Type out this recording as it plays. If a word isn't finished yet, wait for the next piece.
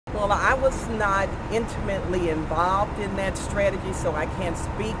Well, I was not intimately involved in that strategy, so I can't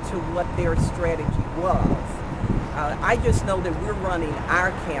speak to what their strategy was. I just know that we're running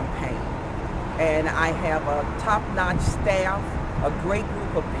our campaign, and I have a top-notch staff, a great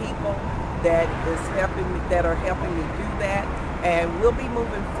group of people that are helping me do that, and we'll be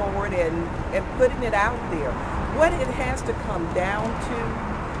moving forward and putting it out there. What it has to come down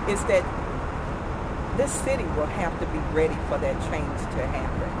to is that this city will have to be ready for that change to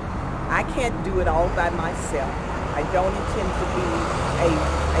happen. I can't do it all by myself. I don't intend to be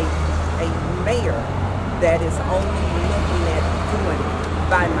a mayor that is only looking at doing it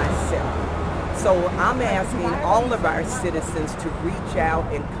by myself. So I'm asking all of our citizens to reach out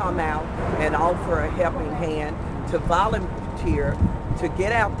and come out and offer a helping hand, to volunteer, to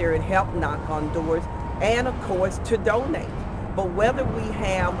get out there and help knock on doors, and of course to donate. But whether we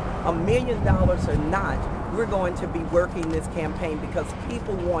have $1 million or not, we're going to be working this campaign because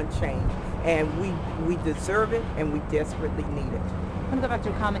people want change, and we deserve it, and we desperately need it. I want to go back to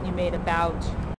a comment you made about